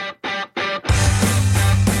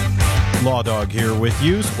Law Dog here with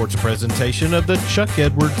you, sports presentation of the Chuck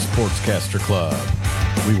Edwards Sportscaster Club.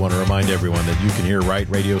 We want to remind everyone that you can hear Right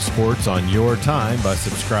Radio Sports on your time by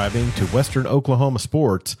subscribing to Western Oklahoma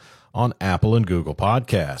Sports on Apple and Google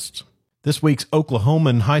Podcasts. This week's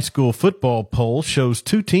Oklahoman high school football poll shows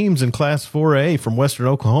two teams in Class 4A from Western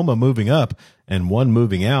Oklahoma moving up and one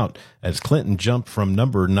moving out, as Clinton jumped from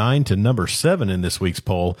number 9 to number 7 in this week's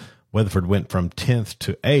poll. Weatherford went from 10th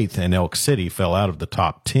to 8th, and Elk City fell out of the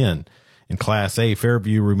top 10. In Class A,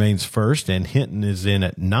 Fairview remains first, and Hinton is in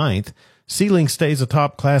at 9th. Sealing stays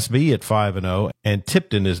atop Class B at 5-0, and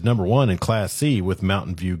Tipton is number 1 in Class C with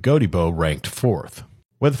Mountain View Gotebo ranked 4th.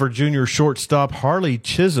 Weatherford Junior shortstop Harley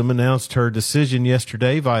Chisholm announced her decision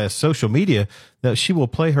yesterday via social media that she will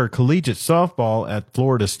play her collegiate softball at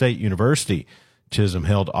Florida State University. Chisholm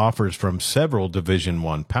held offers from several Division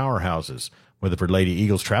I powerhouses. Weatherford Lady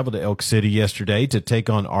Eagles traveled to Elk City yesterday to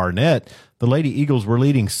take on Arnett. The Lady Eagles were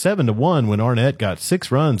leading 7-1 when Arnett got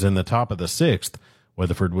 6 runs in the top of the 6th.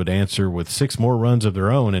 Weatherford would answer with 6 more runs of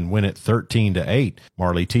their own and win it 13-8.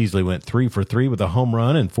 Marley Teasley went 3 for 3 with a home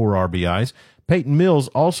run and 4 RBIs. Peyton Mills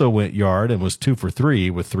also went yard and was 2 for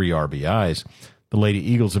 3 with 3 RBIs. The Lady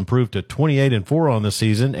Eagles improved to 28-4 on the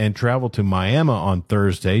season and traveled to Miami on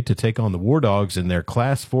Thursday to take on the War Dogs in their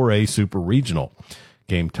Class 4A Super Regional.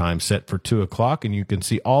 Game time set for 2 o'clock, and you can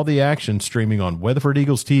see all the action streaming on Weatherford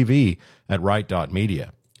Eagles TV at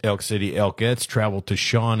right.media. Elk City Elkettes traveled to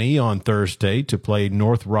Shawnee on Thursday to play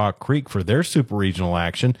North Rock Creek for their Super Regional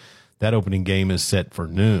action. That opening game is set for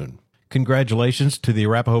noon. Congratulations to the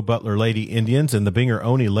Arapahoe Butler Lady Indians and the Binger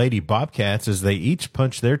Oni Lady Bobcats as they each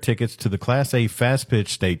punched their tickets to the Class A Fast Pitch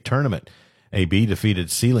State Tournament. AB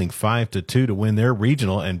defeated Sealing 5-2 to win their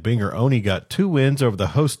regional, and Binger Oni got 2 wins over the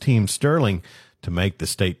host team Sterling to make the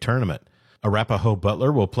state tournament. Arapahoe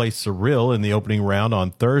Butler will play Cyril in the opening round on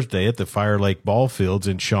Thursday at the Fire Lake Ball Fields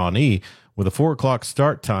in Shawnee with a 4 o'clock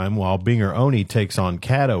start time, while Binger Oni takes on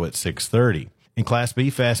Caddo at 6:30. In Class B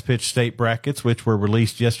Fast Pitch State brackets, which were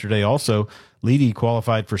released yesterday also, Leedy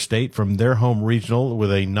qualified for state from their home regional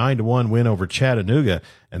with a 9-1 win over Chattanooga,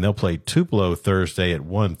 and they'll play Tupelo Thursday at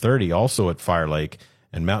 1:30, also at Fire Lake.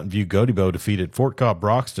 And Mountain View Gotebo defeated Fort Cobb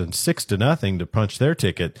Broxton 6-0 to punch their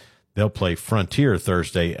ticket. They'll play Frontier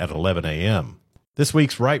Thursday at 11 a.m. This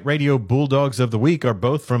week's Right Radio Bulldogs of the Week are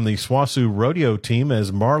both from the SWOSU Rodeo team,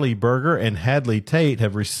 as Marley Berger and Hadley Tate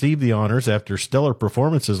have received the honors after stellar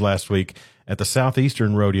performances last week at the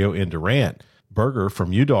Southeastern Rodeo in Durant. Berger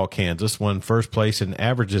from Udall, Kansas, won first place in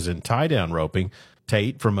averages in tie-down roping.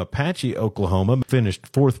 Tate from Apache, Oklahoma, finished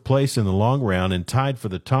 4th place in the long round and tied for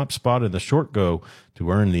the top spot in the short go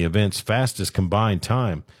to earn the event's fastest combined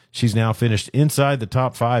time. She's now finished inside the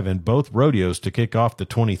top 5 in both rodeos to kick off the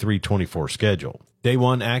 23-24 schedule. Day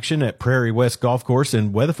 1 action at Prairie West Golf Course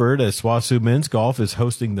in Weatherford, as SWOSU Men's Golf is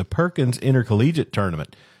hosting the Perkins Intercollegiate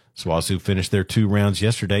Tournament. SWOSU finished their 2 rounds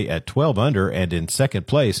yesterday at 12 under and in second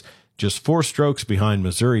place, just 4 strokes behind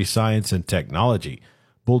Missouri Science and Technology.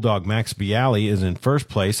 Bulldog Max Bialy is in first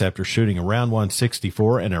place after shooting a round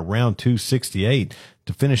 164 and a round 268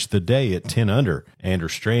 to finish the day at 10 under. Andrew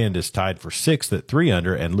Strand is tied for 6th at 3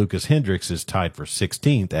 under, and Lucas Hendricks is tied for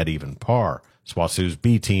 16th at even par. SWOSU's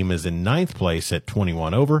B team is in 9th place at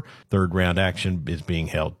 21 over. Third round action is being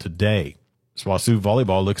held today. SWOSU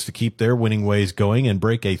Volleyball looks to keep their winning ways going and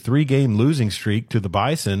break a 3-game losing streak to the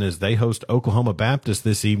Bison as they host Oklahoma Baptist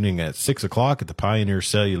this evening at 6 o'clock at the Pioneer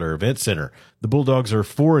Cellular Event Center. The Bulldogs are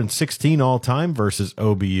 4-16 all-time versus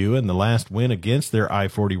OBU, and the last win against their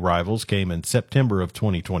I-40 rivals came in September of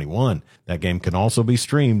 2021. That game can also be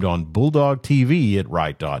streamed on Bulldog TV at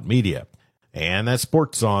right.media. And that's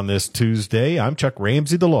sports on this Tuesday. I'm Chuck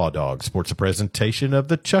Ramsey, the Law Dog. Sports a presentation of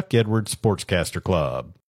the Chuck Edwards Sportscaster Club.